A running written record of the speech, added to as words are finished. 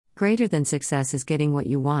Greater than success is getting what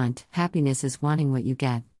you want, happiness is wanting what you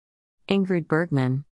get. Ingrid Bergman.